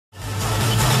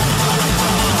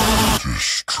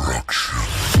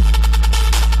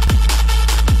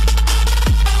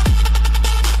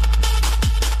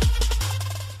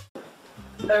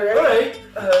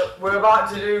like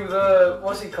to do the,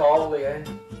 what's it called again?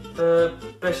 The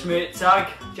best mate tag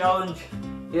challenge.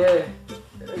 Yeah.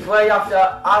 It's where you have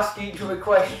to ask each other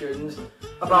questions.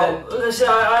 About, let's say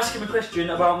I ask him a question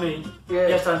about me. Yeah.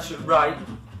 He has to answer it right.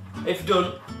 If you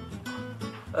don't,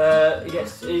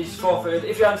 he's forfeited.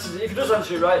 If he does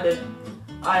answer it right, then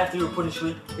I have to do a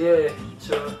punishment. Yeah.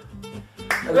 So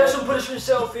we got some punishment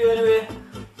set up for you anyway.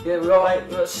 Yeah, we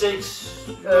got 6,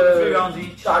 3 rounds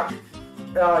each.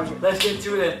 Let's get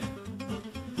to it then.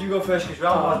 You go first, cause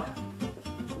round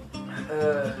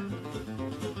 1.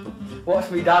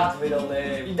 What's my dad's middle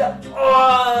name? Your dad.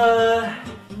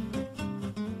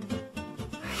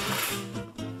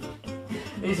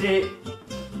 Is it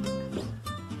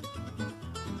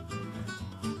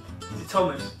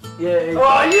Thomas? Yeah.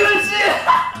 Oh, yes!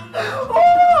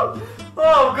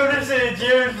 Oh, I'm gonna say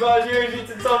James, but I changed it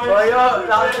to Thomas. Well, yeah,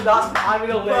 that's my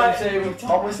middle name, Right. same with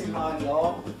Thomas in mine,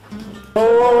 no?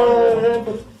 Oh,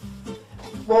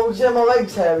 what was it, my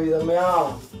legs heavier than my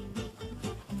arm?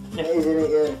 Yeah. It is, isn't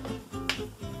it, yeah?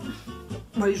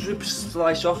 Well, his ribs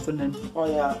slice off and then. Oh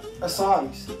yeah, a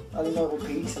slice? I didn't know it was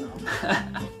pizza now.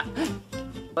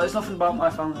 But it's nothing about my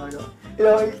family, I got. You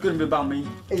know, It's gonna be about me.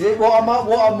 is it what I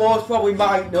most probably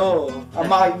might know? I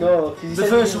might know. The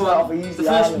first one, the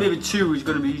first maybe 2 is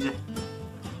gonna be easy.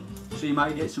 So you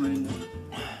might get something in there.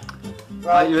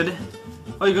 Right, you ready?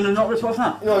 Oh, you're gonna not rip off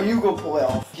that? No, you go pull it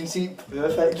off. You can see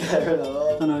perfect there and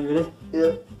all. I know, you ready?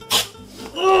 Yeah.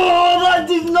 Oh, that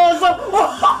did not stop!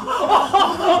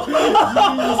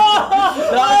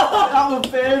 that was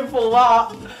painful,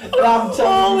 that. I'm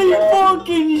telling Holy you.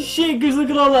 fucking shit, cause look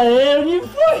at all the hair on your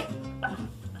face!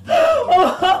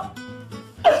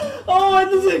 Oh, when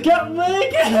does it get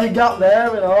make? You got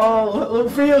there and all. Look,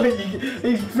 feel it.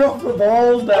 He's dropped the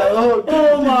balls there. Look.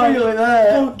 Oh my feel it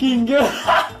there. fucking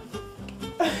god!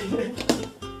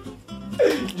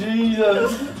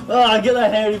 Jesus. Oh, I get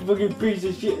that hairy fucking piece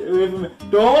of shit away from me.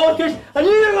 Don't, Chris! I knew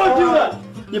you were gonna do that!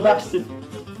 You bastard.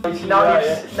 Now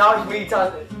it's me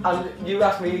to and you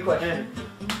ask me a question.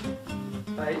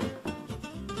 Right?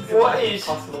 What is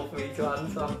possible for me to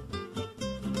answer?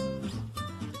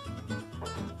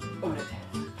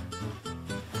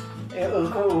 It'll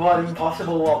come with one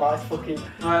impossible one, that's fucking...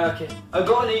 Right, okay. I've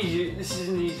got an easy, this is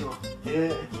an easy one.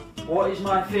 Yeah. What is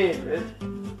my favourite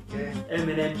Yeah.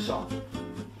 Eminem song?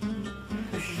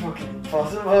 This is fucking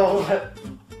impossible.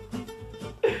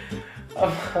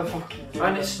 I'm fucking doing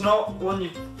And it's not one you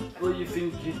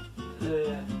think you,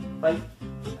 like,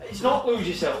 it's not Lose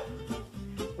Yourself.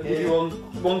 I'll give you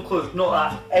one clue, not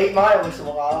that. 8 Mile or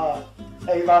something like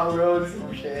that. 8 Mile Road or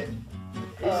some shit.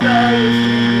 It's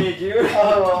not you.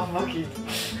 Oh, fucking.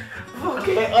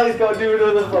 Okay, I just gotta do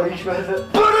another voice with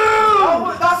it.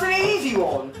 That's an easy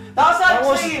one. That's like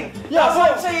saying, that's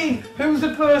like saying, who's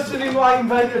the person who like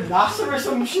invented NASA or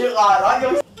some shit like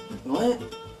that? What?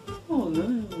 Oh no,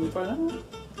 we find out.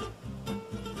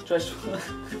 Try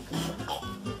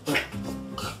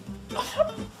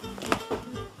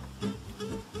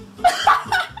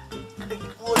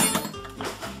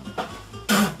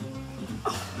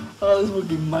Oh, this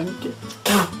fucking monkey.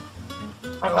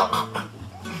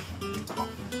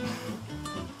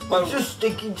 It's just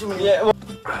sticking to me. Yeah.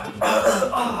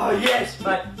 Oh yes,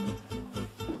 mate.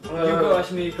 You've got to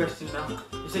ask me a question now.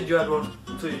 You said you had one,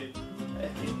 so you.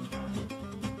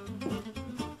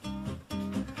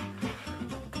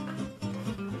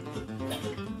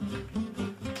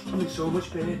 I'm in so much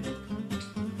pain.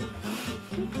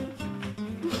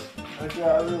 Okay,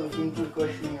 I really think good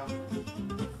question now.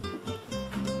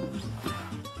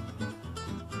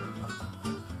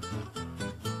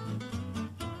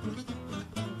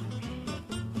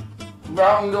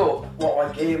 Round up what my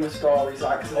gamer score is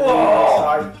like to the nearest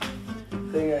like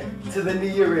thingy. To the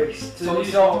nearest. To the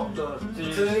nearest. To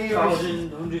the nearest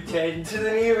 110. To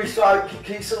the nearest like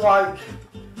it's like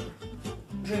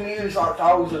to the nearest like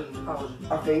 1,000.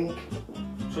 I think.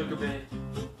 So it could be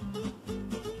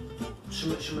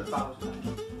some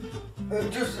 1,000.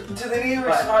 Just to the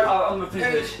nearest Right, like I'm gonna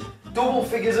finish. double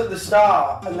figures at the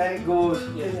start and then it goes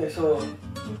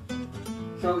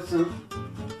so it's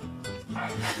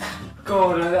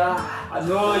God, I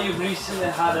know you've recently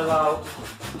had about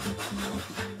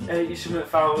 80-something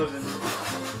thousand.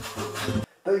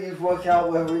 but you've worked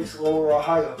out whether it's lower or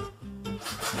higher.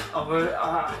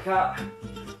 I can't.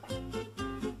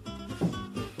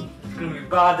 It's gonna be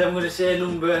bad. I'm gonna say a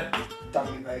number. Damn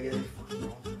you, better get this fucking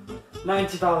wrong.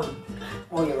 90,000.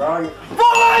 Oh, you're right.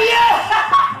 Oh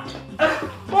yeah!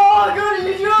 Oh God,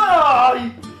 you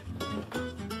try!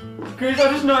 Chris,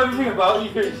 I just know everything about you,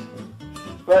 Chris.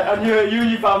 But I knew you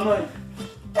and your family.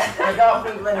 I can't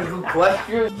think of any good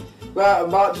questions. Right, I'm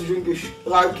about to drink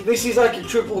like, this is like a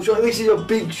triple shot, this is a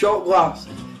big shot glass.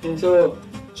 Yeah. So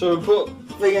we put...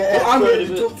 I'm going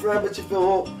to took forever to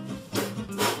fill up.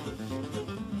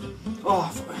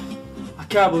 Oh, I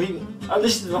can't believe it. And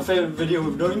this is my favourite video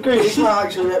we've done, Chris. This might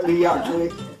actually let me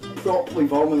properly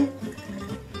vomit.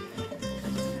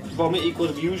 Vomit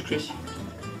equals views, Chris.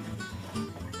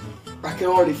 I can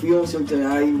already feel something,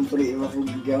 I even put it in my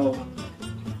fucking go.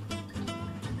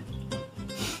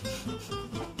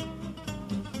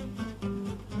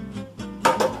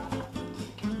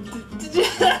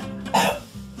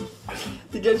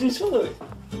 Did you actually swallow it?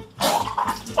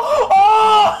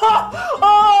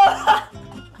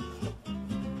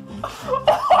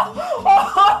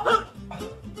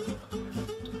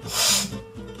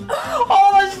 Oh,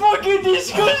 that's fucking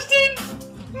disgusting!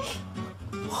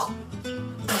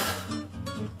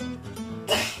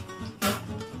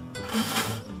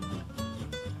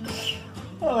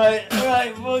 Alright,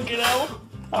 fucking hell.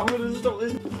 I'm gonna stop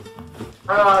this.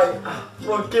 Alright,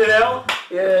 Fucking hell.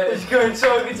 yeah. It's going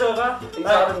so good so far. It's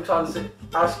Adam trying to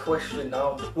ask a question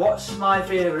now. What's my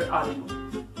favourite animal?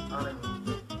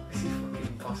 This is fucking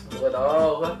impossible at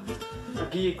all. I'll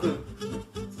give you a clue.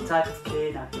 It's a type of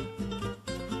canine.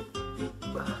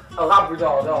 A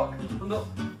Labrador dog. No,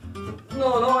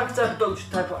 not like a type of dog, just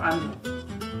a type of animal.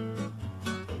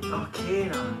 Oh,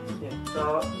 canine. Yeah,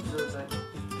 so it's like,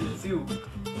 there's a few.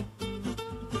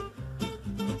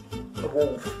 A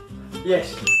wolf.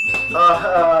 Yes.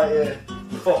 Yeah.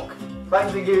 Fuck.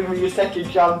 Thanks for giving me your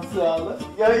second chance,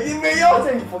 Yeah, you made your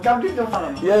thing, fuck, I'm doing the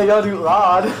Yeah, you gotta do it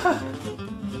hard.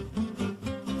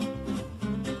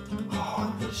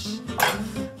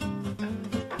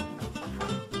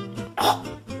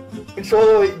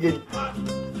 Swallow it, you.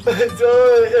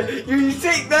 Swallow it. You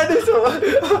sick then or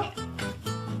something?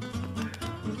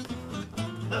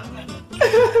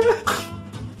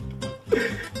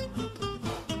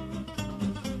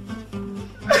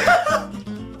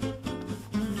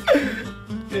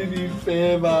 Didn't even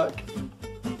pay back.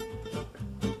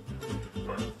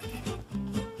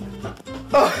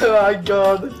 Oh my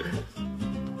god.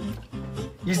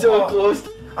 You're so close.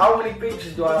 How many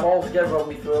pictures do I have all together on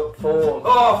my phone?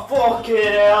 Oh, fucking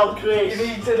hell, Chris. You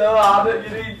need to know, Adam, you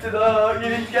need to know. You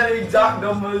need to get the exact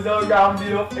numbers, don't round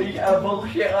it up and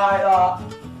bullshit like that.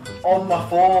 On my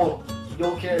phone.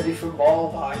 You'll get a different ball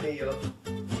by here.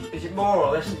 Is it more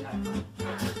or less than that?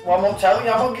 Well, I'm not telling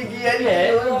you, I'm not giving you any.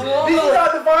 Yeah. This is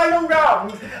like the final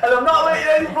round, and I'm not letting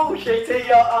any bullshit in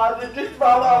your hand. Just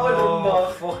about our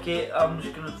number. Fuck it, I'm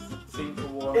just gonna think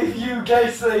of one. If you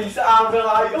guess this, I'll be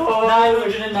like, oh.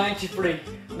 993.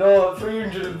 No,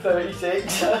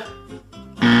 336.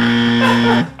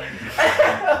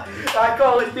 I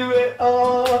can't do it.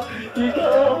 Oh, you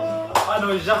can't. I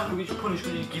know exactly which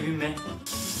punishment he's giving me.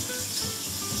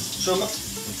 So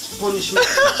punishment.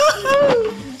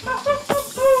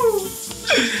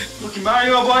 Fucking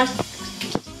Mario boy.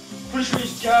 Punishment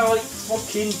is garlic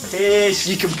fucking paste.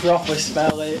 You can proper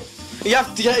smell it. You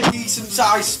have to get a decent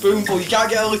sized spoonful. You can't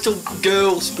get a little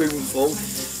girl spoonful.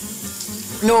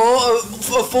 No, a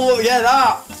full. Yeah,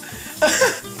 that.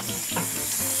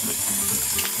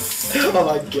 Oh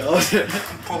my god.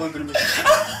 Probably gonna miss it.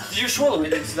 Did you swallow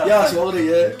it into that? Yeah, I swallowed it,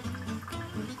 yeah.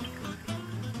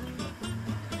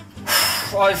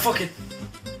 Oh, fucking.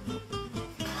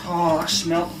 Oh, that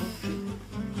smell.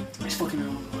 It's fucking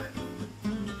wrong.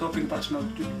 Don't think that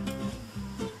smells good.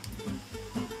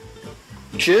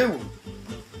 Chew.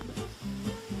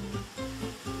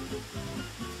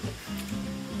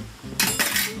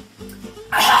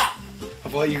 I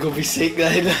thought you were gonna be sick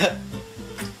then.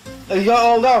 Have you got it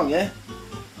all down, yeah?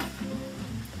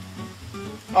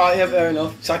 Oh, yeah, fair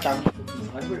enough. So I can.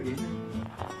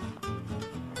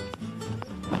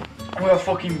 I'm gonna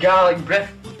fucking garlic breath.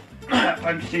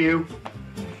 Thanks to you.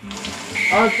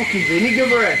 I'm fucking vinegar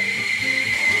breath.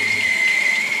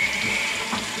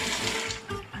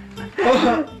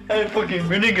 I'm fucking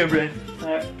vinegar breath.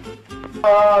 Right.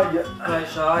 Oh, yeah. Right,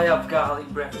 so I have garlic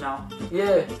breath now.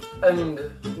 Yeah, and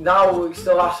now it's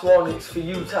the last one. It's for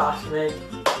you to ask me.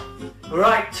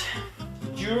 Right.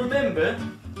 Do you remember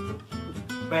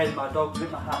when my dog bit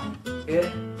my hand?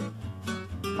 Yeah.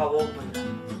 How old was that?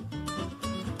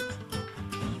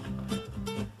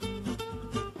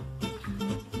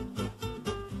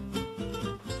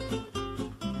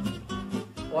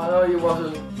 Well, I know you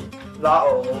wasn't that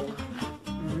old.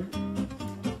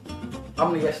 I'm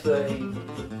gonna guess 13.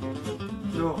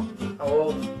 No. How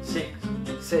old? 6.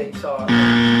 6, alright.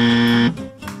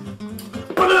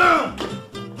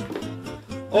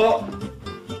 Oh!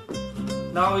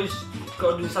 Now he's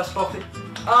got to do this last pocket.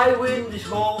 I win this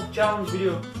whole challenge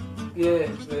video. Yeah.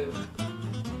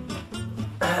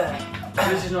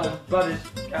 This is not as bad as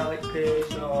garlic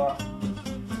paste or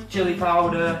chili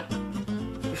powder.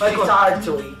 If it's hard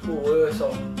to eat, but worse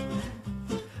off.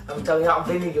 I'm telling you, that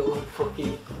vinegar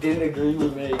fucking didn't agree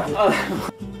with me.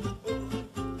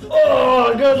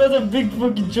 Oh god, that's a big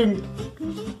fucking chunk.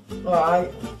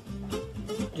 Alright.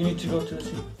 You need to go to the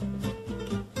sea.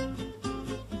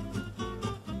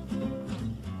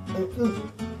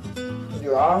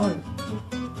 You're on.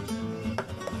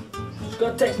 Just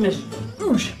got a text message.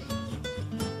 Oosh.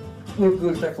 It's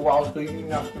going to take a while to eat, you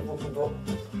have to fucking go.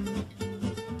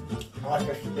 Like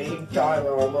a speed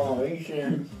timer on my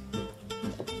eating.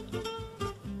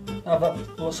 How about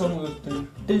what song was dun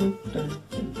dun dun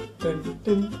dun dun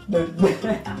dun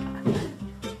dun.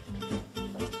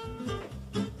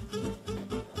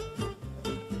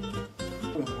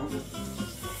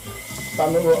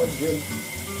 I'm not going to gym.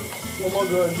 What am I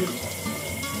going to do?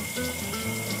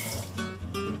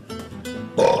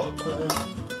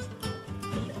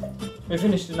 We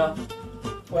finished it now.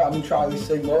 Wait, I'm trying this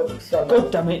thing up.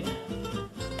 God damn it.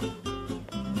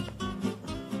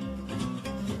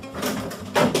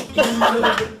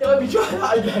 Let me try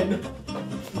that again.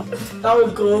 That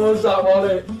was close, that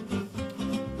wasn't it?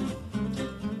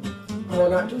 I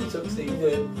won't actually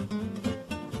succeeded.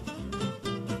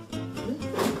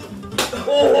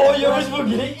 Oh, you always fucking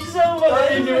hit yourself, man.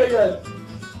 Let me do it again.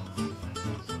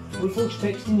 What the fuck's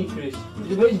texting you, Chris?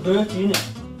 It's a bit dirty, innit?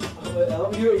 Wait,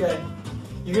 let me do it again.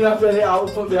 You're gonna have to edit out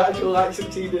and put the actual like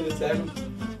succeeded attempt.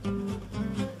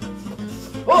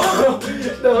 Oh!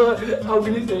 No, I'm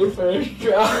gonna say first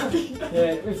try.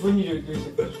 Yeah, if when you do it, do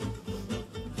it first.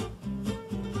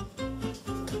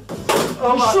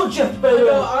 Oh, You're such a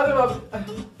fail. I don't know.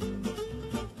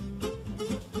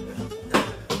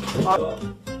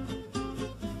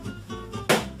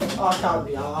 I can't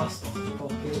be arsed.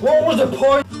 What was the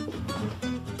point?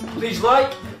 Please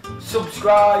like,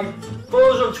 subscribe,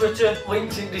 follow us on Twitter,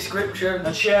 links in description,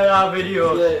 And share our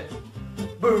videos. yeah.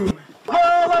 Boom.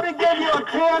 Oh, let me give you a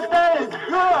kiss. That is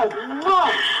good.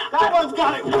 That one's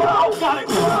got it. Got it.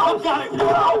 Got it.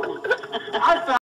 I found